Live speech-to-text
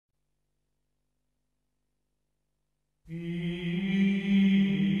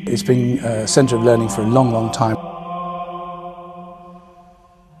It's been a centre of learning for a long, long time.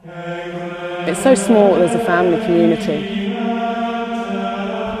 It's so small, there's a family community.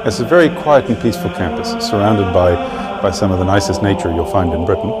 It's a very quiet and peaceful campus, surrounded by some of the nicest nature you'll find in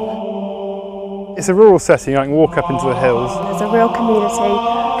Britain. It's a rural setting, I can walk up into the hills. There's a real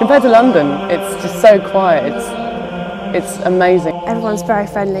community. Compared to London, it's just so quiet, it's amazing. Everyone's very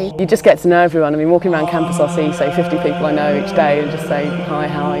friendly. You just get to know everyone. I mean, walking around campus I'll see, say, 50 people I know each day and just say, hi,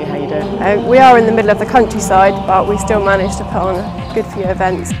 how are you, how you doing? We are in the middle of the countryside, but we still manage to put on a good few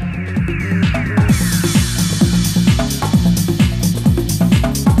events.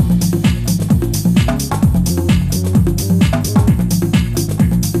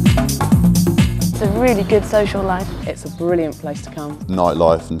 It's a really good social life. It's a brilliant place to come.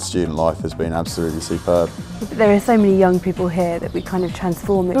 Nightlife and student life has been absolutely superb. There are so many young people here that we kind of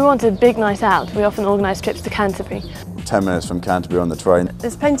transform it. We want a big night out. We often organise trips to Canterbury. 10 minutes from Canterbury on the train.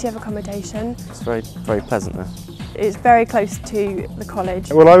 There's plenty of accommodation. It's very pleasant there. It's very close to the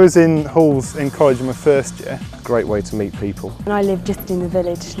college. Well, I was in halls in college in my first year. Great way to meet people. And I live just in the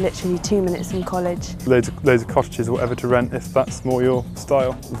village, literally 2 minutes from college. Loads of cottages or whatever to rent if that's more your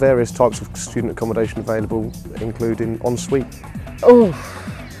style. Various types of student accommodation available, including ensuite. Oh,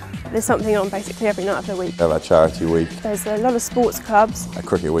 there's something on basically every night of the week. We have our charity week, There's a lot of sports clubs. a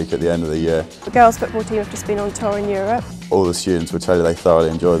cricket week at the end of the year. The girls' football team have just been on tour in Europe. All the students will tell you they thoroughly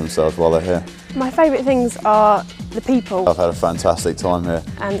enjoy themselves while they're here. My favourite things are the people I've had a fantastic time here.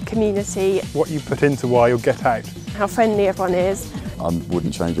 and the community, What you put into why you'll get out. how friendly everyone is. I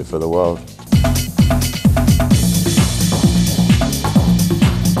wouldn't change it for the world.